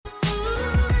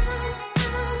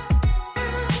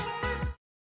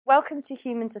Welcome to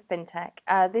Humans of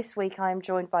FinTech. This week I am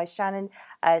joined by Shannon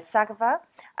Sagawe,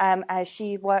 as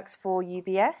she works for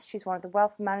UBS. She's one of the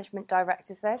wealth management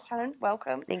directors there. Shannon,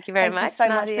 welcome. Thank you very much, Thank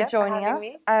you so Nadia, much for joining us.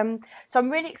 me. So I'm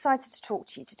really excited to talk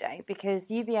to you today because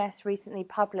UBS recently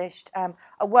published a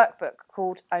workbook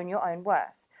called Own Your Own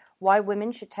Worth: Why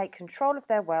Women Should Take Control of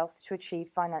Their Wealth to Achieve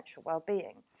Financial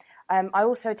Wellbeing. I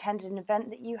also attended an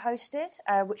event that you hosted,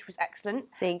 which was excellent.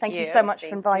 Thank you so much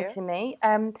for inviting me.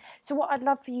 So what I'd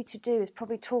love for you to do is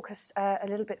probably talk us a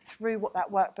little bit through what that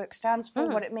workbook stands for,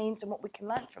 what it means, and what we can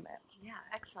learn from it. Yeah,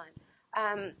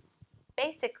 excellent.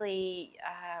 Basically,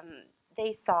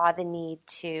 they saw the need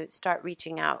to start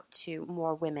reaching out to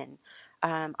more women.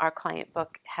 Our client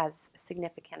book has a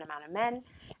significant amount of men,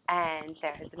 and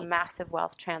there is a massive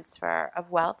wealth transfer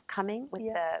of wealth coming with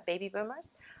the baby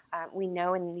boomers. We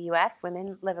know in the U.S.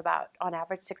 women live about, on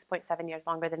average, 6.7 years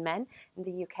longer than men. In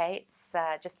the U.K., it's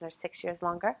just under 6 years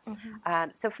longer.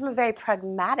 So from a very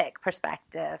pragmatic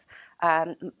perspective,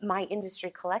 my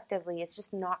industry collectively is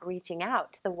just not reaching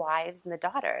out to the wives and the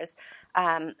daughters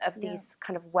of these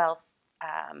kind of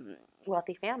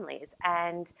wealthy families.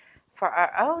 And for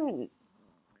our own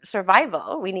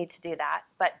survival, we need to do that,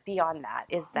 but beyond that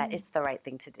is that it's the right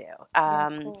thing to do,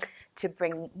 to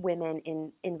bring women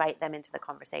in, invite them into the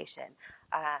conversation.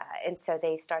 And so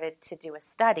they started to do a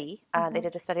study. They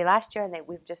did a study last year, and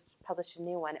we've just published a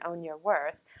new one, Own Your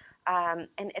Worth. And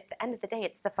at the end of the day,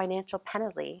 it's the financial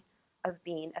penalty of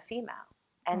being a female.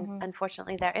 And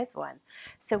unfortunately, there is one.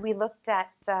 So we looked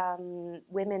at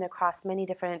women across many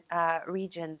different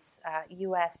regions,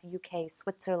 U.S., U.K.,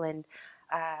 Switzerland,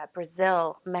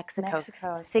 Brazil, Mexico,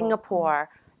 Singapore,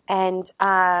 and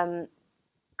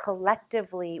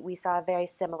collectively we saw a very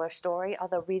similar story,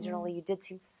 although regionally you did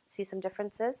see some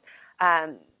differences.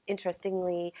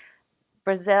 Interestingly,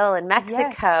 Brazil and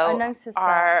Mexico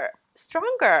are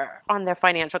stronger on their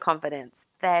financial confidence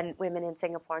than women in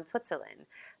Singapore and Switzerland,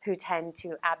 who tend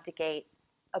to abdicate.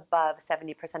 Above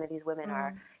 70% of these women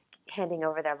are handing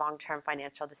over their long-term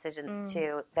financial decisions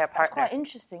to their partner. That's quite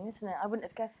interesting, isn't it? I wouldn't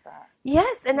have guessed that.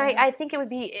 Yes, and I think it would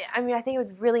be, I think it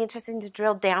would be really interesting to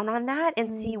drill down on that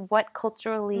and see what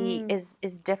culturally is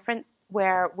different,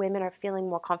 where women are feeling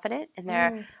more confident and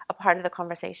they're a part of the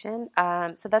conversation.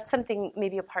 So that's something,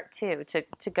 maybe a part two,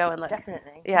 to go and look.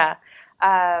 Definitely. Yeah.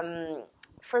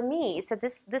 For me, so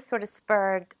this sort of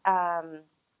spurred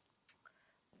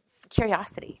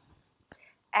curiosity.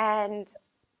 And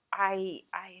I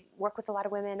work with a lot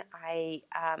of women.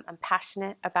 I'm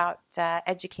passionate about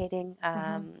educating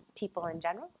people in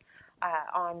general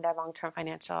on their long-term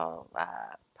financial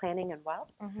planning and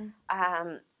wealth.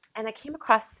 And I came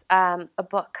across a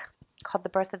book called The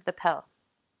Birth of the Pill.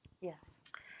 Yes.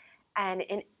 And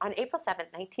on April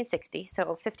 7th, 1960,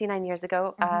 so 59 years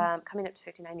ago, coming up to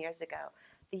 59 years ago,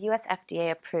 the U.S.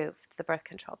 FDA approved the birth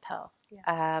control pill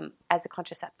as a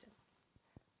contraceptive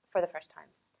for the first time.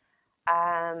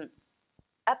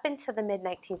 Up until the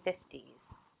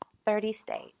mid-1950s, 30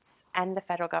 states and the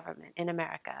federal government in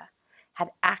America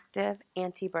had active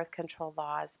anti-birth control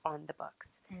laws on the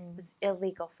books. It was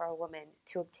illegal for a woman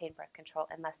to obtain birth control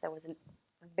unless there was a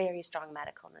very strong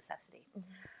medical necessity.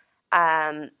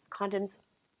 Condoms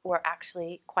were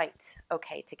actually quite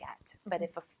okay to get, but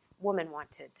if a woman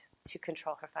wanted to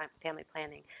control her family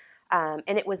planning,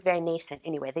 and it was very nascent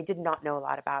anyway, they did not know a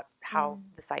lot about how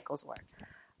the cycles work.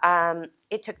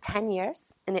 It took 10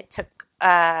 years, and it took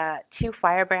two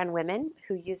firebrand women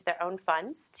who used their own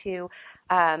funds to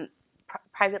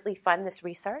privately fund this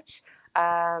research,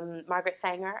 Margaret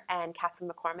Sanger and Catherine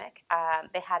McCormick.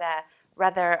 They had a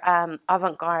rather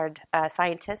avant-garde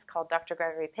scientist called Dr.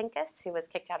 Gregory Pincus, who was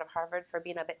kicked out of Harvard for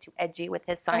being a bit too edgy with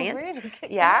his science. Oh, really?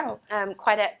 Yeah,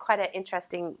 quite an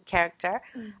interesting character.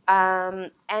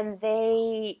 And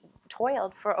they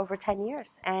toiled for over 10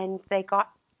 years, and they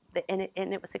got and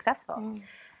it was successful.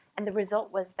 And the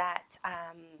result was that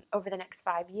over the next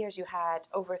 5 years, you had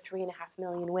over 3.5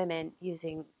 million women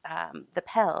using the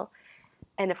pill.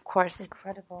 And of course,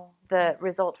 incredible. The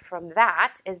result from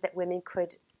that is that women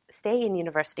could stay in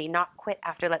university, not quit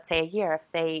after, let's say, a year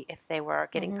if they were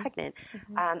getting pregnant.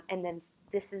 And then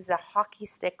this is a hockey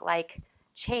stick-like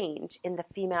change in the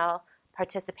female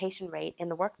participation rate in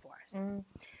the workforce.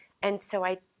 And so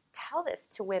I tell this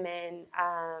to women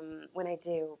when I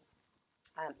do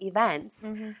events,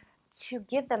 to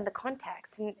give them the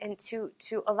context and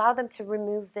to allow them to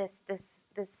remove this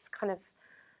kind of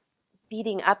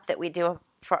beating up that we do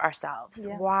for ourselves.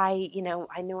 Why,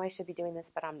 I know I should be doing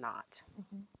this, but I'm not.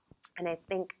 And I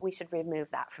think we should remove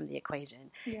that from the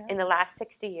equation. In the last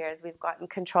 60 years, we've gotten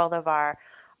control of our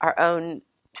own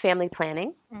family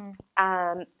planning.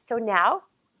 So now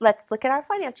let's look at our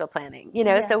financial planning.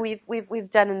 So we've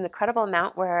done an incredible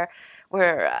amount where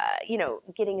we're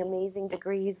getting amazing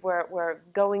degrees. We're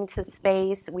going to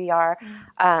space. We are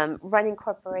running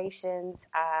corporations.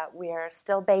 We're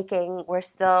still baking. We're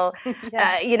still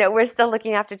we're still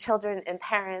looking after children and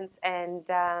parents and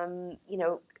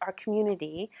our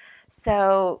community.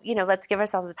 So let's give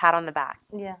ourselves a pat on the back.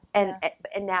 And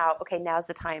now, now's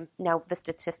the time. Now the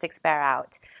statistics bear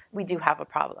out. We do have a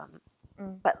problem,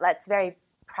 but let's very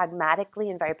pragmatically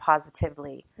and very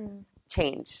positively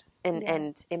change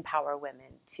and empower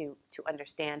women to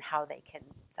understand how they can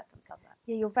set themselves up.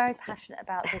 Yeah, you're very passionate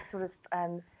about this sort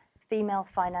of female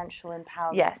financial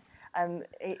empowerment. Yes.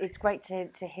 It's great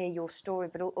to hear your story,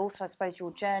 but also I suppose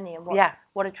your journey and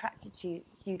what attracted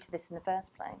you to this in the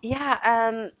first place.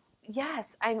 Yeah.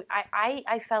 Yes,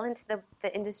 I fell into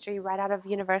the industry right out of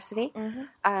university.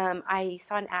 I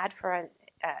saw an ad for an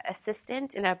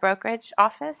assistant in a brokerage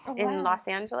office in Los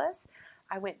Angeles.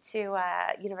 I went to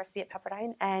university at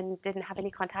Pepperdine and didn't have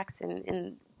any contacts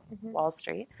in Wall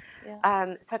Street.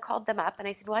 Yeah. So I called them up and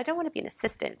I said, well, I don't want to be an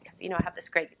assistant because, I have this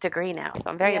great degree now. So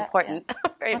I'm very important,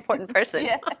 very important person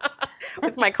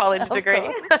with my college degree,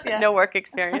 no work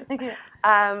experience. But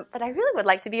I really would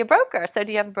like to be a broker. So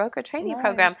do you have a broker training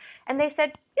program? And they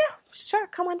said, yeah, sure,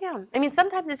 come on down. I mean,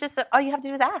 sometimes it's just all you have to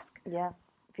do is ask. Yeah.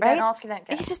 If you don't ask, you don't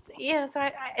get. You just, so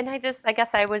I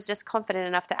guess I was just confident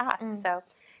enough to ask. So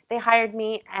they hired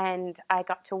me and I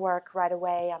got to work right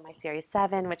away on my Series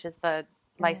 7, which is the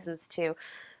license to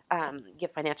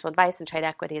give financial advice and trade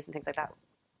equities and things like that.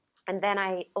 And then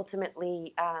I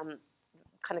ultimately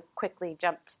kind of quickly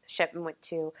jumped ship and went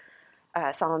to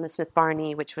Solomon Smith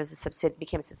Barney, which was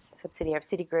became a subsidiary of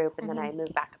Citigroup. And then I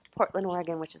moved back up to Portland,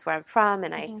 Oregon, which is where I'm from.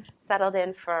 And I settled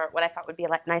in for what I thought would be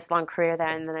a nice long career there.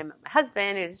 And then I met my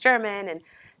husband, who's German. And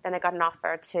then I got an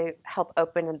offer to help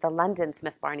open the London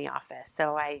Smith Barney office.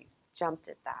 So I jumped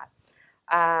at that.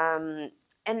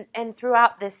 And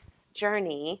throughout this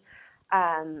journey,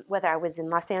 whether I was in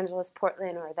Los Angeles,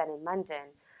 Portland, or then in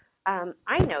London,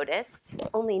 I noticed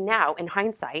only now, in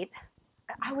hindsight,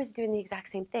 I was doing the exact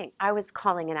same thing. I was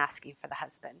calling and asking for the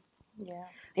husband. Yeah.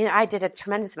 I did a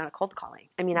tremendous amount of cold calling.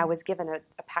 I mean, I was given a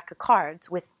pack of cards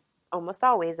with almost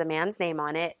always a man's name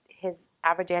on it, his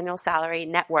average annual salary,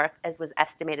 net worth, as was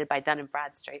estimated by Dun &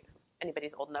 Bradstreet.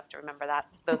 Anybody's old enough to remember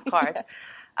those cards.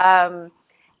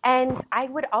 And I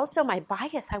would also, my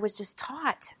bias, I was just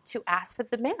taught to ask for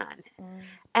the man.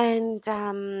 And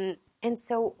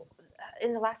so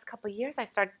in the last couple of years, I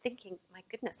started thinking, my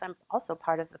goodness, I'm also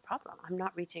part of the problem. I'm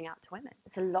not reaching out to women.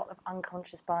 It's a lot of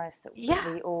unconscious bias that we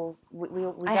don't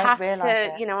realize. I have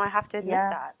to admit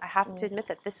that. I have to admit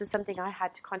that this was something I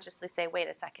had to consciously say, wait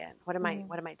a second, what am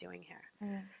I doing here?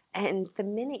 And the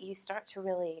minute you start to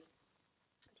really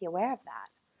be aware of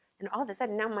that, and all of a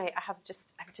sudden now I've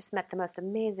just met the most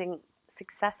amazing,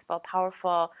 successful,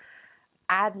 powerful,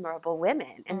 admirable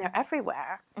women, and they're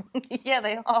everywhere. Yeah,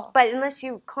 they are. But unless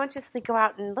you consciously go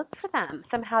out and look for them,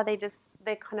 somehow they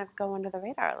kind of go under the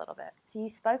radar a little bit. So you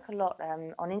spoke a lot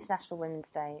on International Women's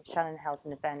Day. Shannon held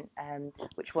an event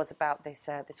which was about this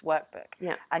workbook.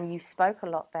 Yeah. And you spoke a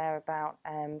lot there about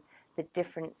the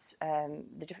difference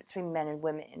between men and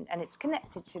women, and it's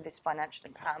connected to this financial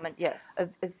empowerment. Yes.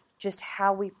 Of just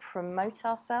how we promote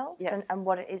ourselves and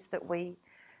what it is that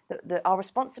that our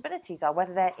responsibilities are,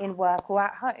 whether they're in work or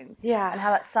at home. Yeah. And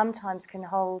how that sometimes can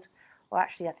hold, well,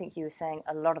 actually, I think you were saying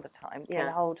a lot of the time,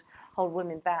 can hold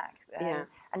women back.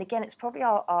 And again, it's probably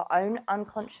our own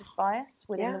unconscious bias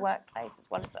within the workplace as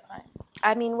well as at home.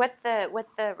 I mean, what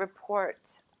the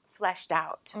report fleshed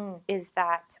out is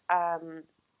that,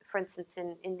 for instance,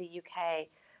 in the UK,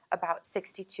 about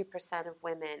 62% of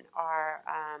women are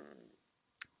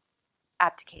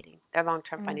abdicating their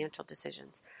long-term financial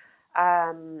decisions.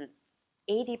 80%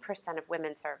 of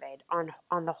women surveyed on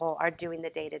the whole are doing the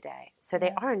day-to-day. So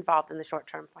they are involved in the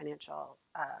short-term financial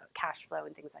cash flow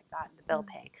and things like that, the bill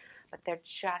paying, but they're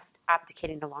just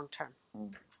abdicating the long-term.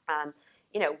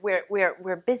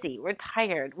 We're busy, we're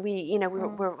tired,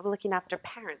 we're looking after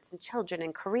parents and children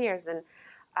and careers, and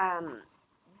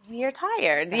you're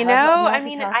tired, I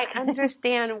mean, I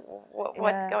understand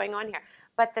what's going on here.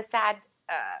 But the sad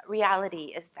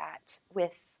reality is that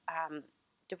with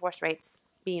divorce rates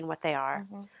being what they are,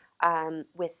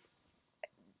 with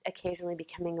occasionally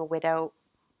becoming a widow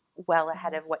well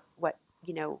ahead of what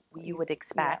you would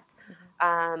expect,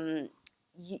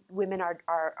 women are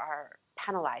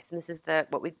penalized. And this is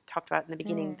what we talked about in the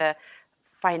beginning, the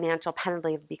financial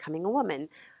penalty of becoming a woman.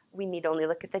 We need only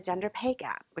look at the gender pay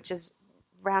gap, which is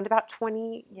around about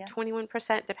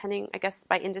 21%, depending, I guess,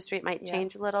 by industry, it might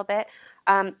change a little bit.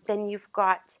 Then you've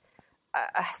got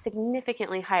a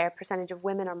significantly higher percentage of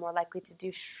women are more likely to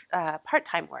do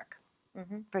part-time work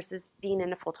versus being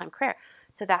in a full-time career.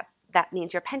 So that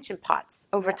means your pension pots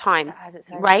over time, has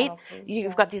its own right? penalties,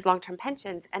 You've got these long-term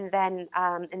pensions, and then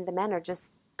and the men are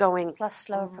just going plus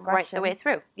slower progression right the way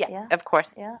through. Yeah, of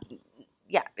course.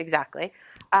 Yeah, exactly.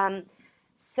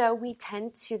 So we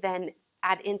tend to then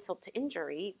add insult to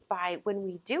injury by when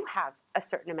we do have a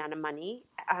certain amount of money,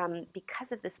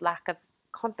 because of this lack of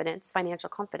confidence, financial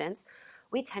confidence,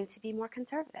 we tend to be more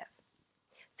conservative.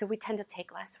 So we tend to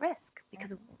take less risk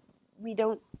because we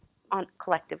don't,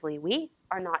 collectively, we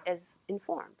are not as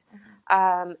informed.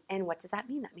 And what does that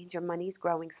mean? That means your money's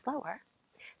growing slower.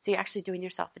 So you're actually doing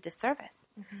yourself a disservice.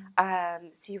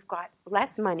 So you've got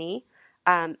less money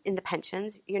in the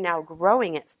pensions. You're now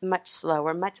growing it much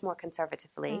slower, much more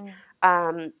conservatively.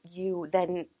 You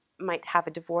then might have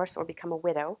a divorce or become a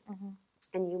widow.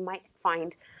 And you might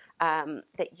find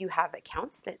that you have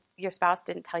accounts that your spouse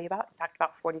didn't tell you about. In fact,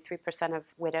 about 43% of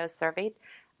widows surveyed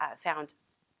found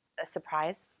a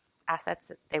surprise assets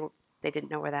that they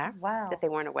didn't know were there, that they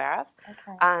weren't aware of.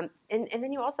 And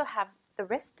then you also have the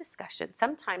risk discussion.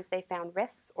 Sometimes they found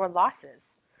risks or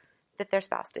losses that their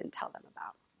spouse didn't tell them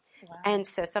about. And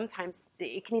so sometimes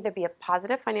it can either be a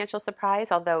positive financial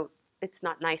surprise, although it's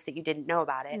not nice that you didn't know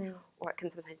about it, or it can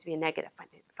sometimes be a negative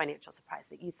financial surprise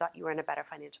that you thought you were in a better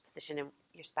financial position and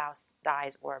your spouse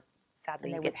dies, or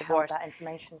sadly you get divorced. That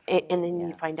information and then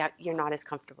you find out you're not as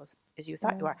comfortable as you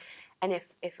thought you are. And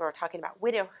if we're talking about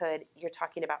widowhood, you're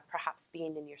talking about perhaps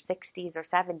being in your 60s or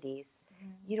 70s.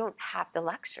 You don't have the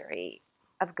luxury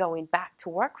of going back to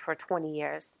work for 20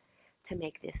 years to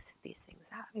make these things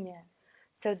happen.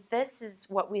 So this is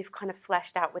what we've kind of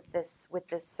fleshed out with this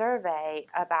survey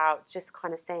about just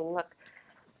kind of saying, look,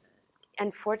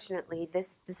 unfortunately,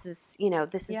 this is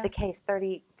the case.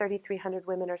 3,300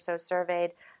 women or so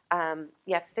surveyed.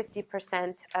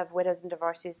 50% of widows and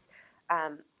divorcees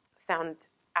found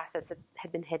assets that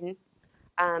had been hidden.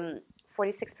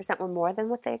 46% were more than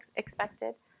what they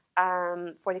expected.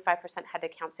 45% had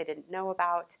accounts they didn't know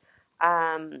about.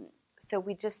 So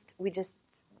we just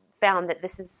found that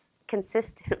this is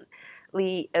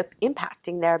consistently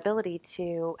impacting their ability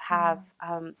to have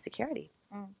security.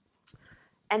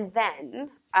 And then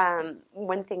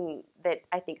one thing that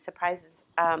I think surprises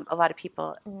a lot of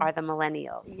people are the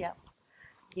millennials.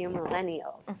 You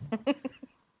millennials.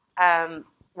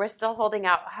 We're still holding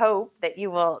out hope that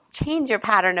you will change your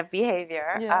pattern of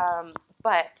behavior.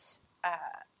 But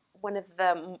one of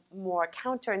the more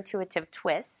counterintuitive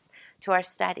twists to our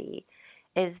study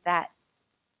is that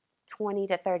 20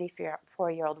 to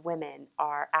 34-year-old women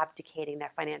are abdicating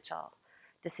their financial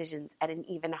decisions at an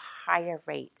even higher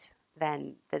rate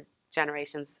than the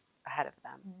generations ahead of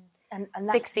them. And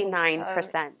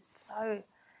 69%. So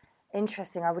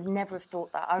interesting. I would never have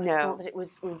thought that. I would have thought that it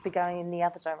would be going in the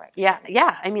other direction.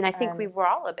 Yeah. I mean, I think we were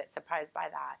all a bit surprised by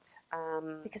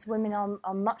that. Because women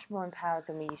are much more empowered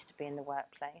than we used to be in the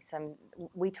workplace. And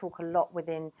we talk a lot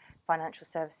within financial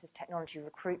services, technology,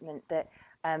 recruitment, that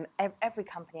every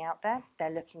company out there, they're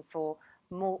looking for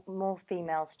more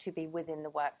females to be within the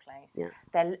workplace.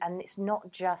 And it's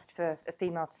not just for a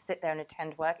female to sit there and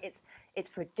attend work. It's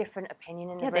for a different opinion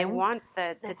in the room. They want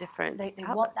the different. They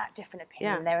want that different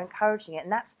opinion. They're encouraging it,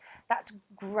 and that's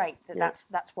great.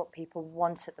 That's what people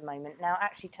want at the moment. Now,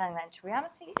 actually turning that into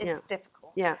reality, it's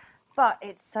difficult. But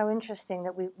it's so interesting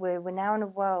that we're now in a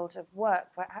world of work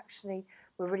where actually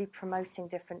we're really promoting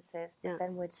differences, but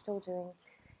then we're still doing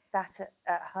that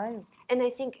at home. And I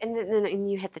think, and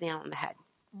you hit the nail on the head.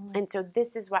 And so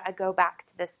this is why I go back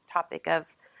to this topic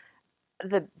of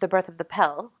the birth of the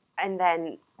pill, and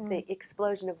then the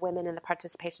explosion of women in the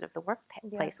participation of the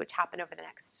workplace, which happened over the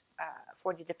next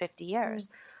 40 to 50 years.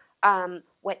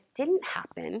 What didn't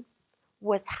happen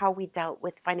was how we dealt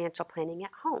with financial planning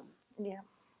at home.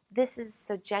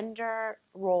 So gender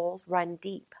roles run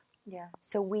deep.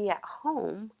 So we at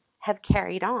home have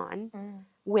carried on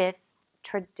with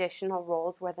traditional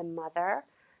roles where the mother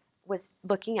was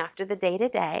looking after the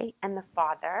day-to-day and the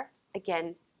father,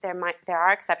 again, there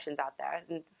are exceptions out there,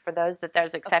 and for those that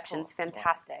there's exceptions,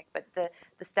 fantastic, but the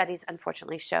studies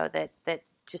unfortunately show that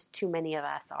just too many of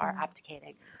us are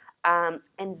abdicating.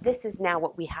 And this is now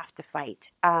what we have to fight.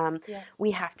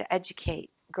 We have to educate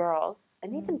girls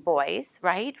and even boys,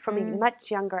 right, from a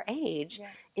much younger age,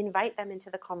 invite them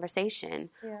into the conversation,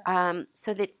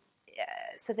 so that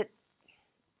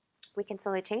we can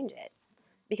slowly change it.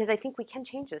 Because I think we can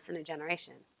change this in a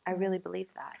generation. I really believe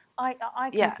that. I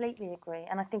completely agree,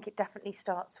 and I think it definitely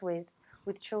starts with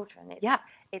children.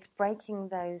 It's breaking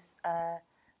those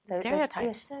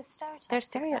stereotypes. They're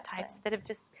stereotypes that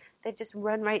they've just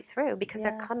run right through because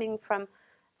they're coming from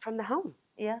from the home.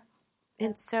 Yeah.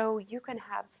 And so you can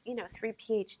have, 3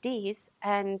 PhDs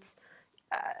and,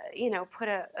 put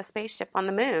a spaceship on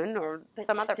the moon or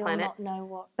some other planet. But still not know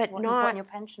what but you've not got in your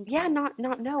pension plan. Yeah,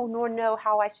 not know, nor know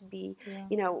how I should be,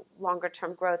 longer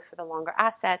term growth for the longer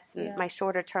assets and my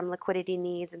shorter term liquidity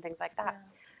needs and things like that.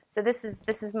 Yeah. So this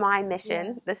is my mission.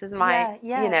 Yeah. This is my,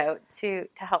 to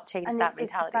help change that mentality.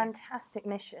 It's a fantastic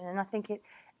mission, and I think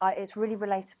it's really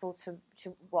relatable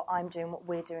to what I'm doing, what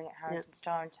we're doing at Harrington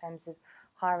Starr in terms of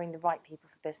hiring the right people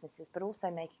for businesses, but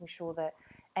also making sure that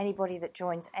anybody that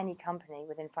joins any company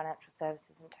within financial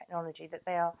services and technology, that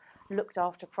they are looked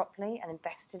after properly and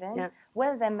invested in,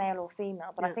 whether they're male or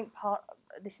female. But I think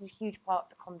this is a huge part of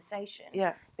the conversation,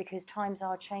 because times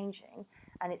are changing,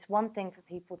 and it's one thing for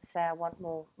people to say, I want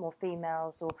more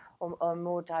females or a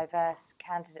more diverse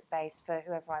candidate base for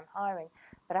whoever I'm hiring.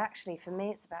 But actually, for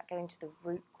me, it's about getting to the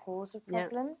root cause of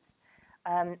problems.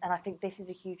 And I think this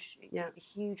is a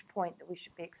huge point that we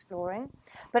should be exploring.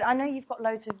 But I know you've got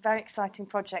loads of very exciting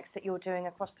projects that you're doing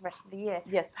across the rest of the year.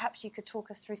 Yes. Perhaps you could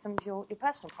talk us through some of your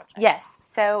personal projects. Yes.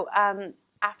 So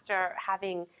after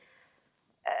having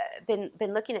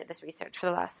been looking at this research for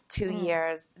the last 2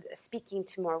 years, speaking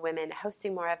to more women,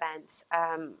 hosting more events,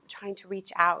 trying to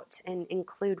reach out and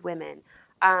include women,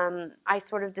 I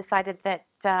sort of decided that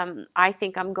I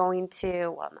think I'm going to,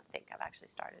 well, not think, I've actually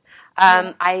started.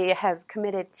 I have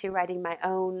committed to writing my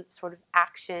own sort of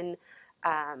action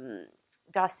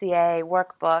dossier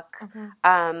workbook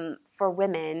for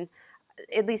women.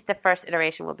 At least the first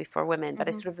iteration will be for women, but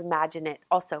I sort of imagine it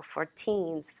also for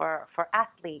teens, for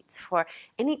athletes, for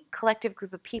any collective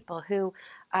group of people who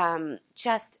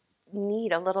just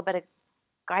need a little bit of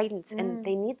guidance, and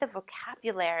they need the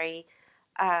vocabulary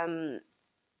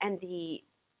and the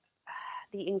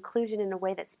inclusion in a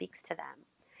way that speaks to them.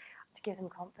 To give them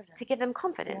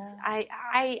confidence.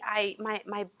 Yeah.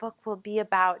 My book will be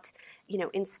about,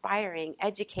 inspiring,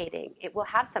 educating. It will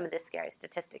have some of the scary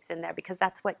statistics in there because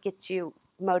that's what gets you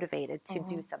motivated to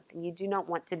do something. You do not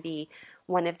want to be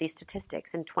one of these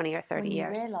statistics in 20 or 30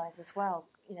 years. You realise as well,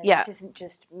 this isn't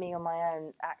just me on my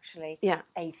own. Actually,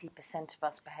 80% of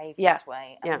us behave this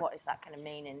way. And what is that going to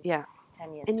mean in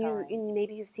 10 years' time? And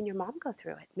maybe you've seen your mom go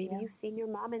through it. Maybe you've seen your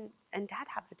mom and dad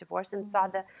have a divorce and saw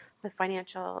the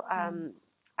financial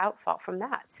outfall from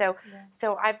that. So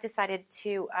I've decided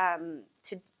to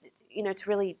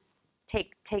really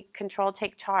take control,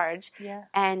 take charge,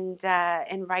 and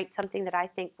write something that I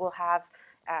think will have,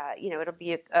 it'll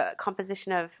be a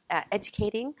composition of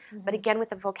educating, but again with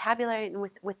the vocabulary and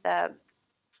with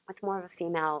more of a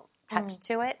female touch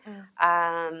to it.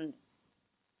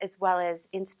 As well as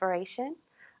inspiration,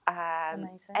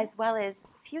 as well as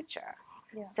future.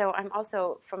 Yeah. So I'm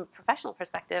also, from a professional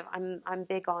perspective, I'm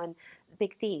big on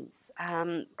big themes,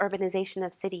 urbanization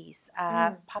of cities,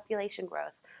 population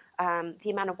growth. The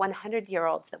amount of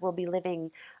 100-year-olds that will be living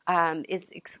is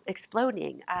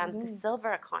exploding. The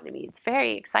silver economy, it's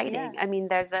very exciting. Yeah. I mean,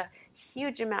 there's a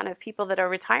huge amount of people that are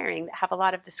retiring that have a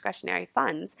lot of discretionary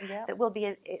funds that will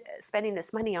be spending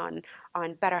this money on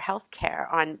better health care,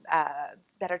 on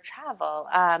better travel.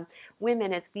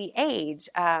 Women, as we age,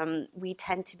 we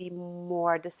tend to be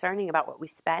more discerning about what we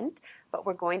spend, but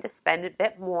we're going to spend a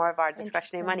bit more of our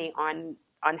discretionary money on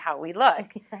how we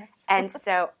look. Yes. And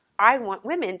so I want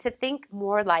women to think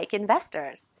more like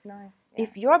investors. Nice. Yeah.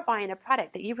 If you're buying a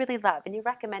product that you really love and you're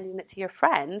recommending it to your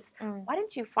friends, why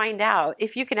don't you find out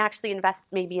if you can actually invest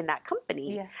maybe in that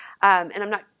company? Yeah. And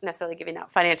I'm not necessarily giving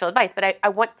out financial advice, but I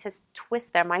want to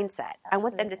twist their mindset. Absolutely. I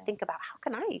want them to think about, how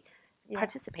can I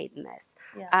participate in this?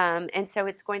 Yeah. And so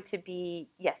it's going to be,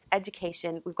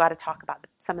 education. We've got to talk about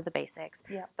some of the basics.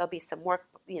 Yeah. There'll be some work,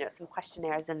 some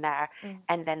questionnaires in there,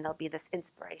 and then there'll be this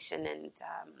inspiration and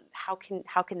how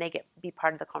can they be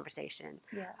part of the conversation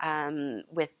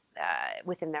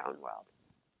within their own world.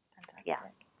 Fantastic. Yeah.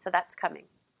 So that's coming.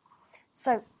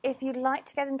 So if you'd like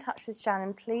to get in touch with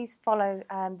Shannon, please follow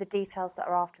the details that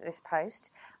are after this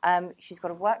post. She's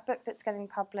got a workbook that's getting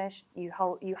published. You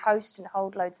host and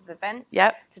hold loads of events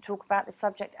to talk about this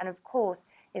subject. And of course,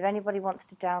 if anybody wants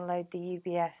to download the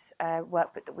UBS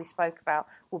workbook that we spoke about,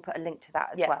 we'll put a link to that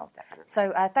as well. Definitely.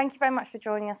 So thank you very much for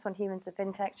joining us on Women of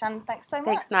FinTech. Shannon, thanks so much.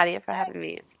 Thanks, Nadia, for having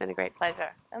me. It's been a great pleasure.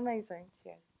 Amazing.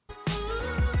 Cheers.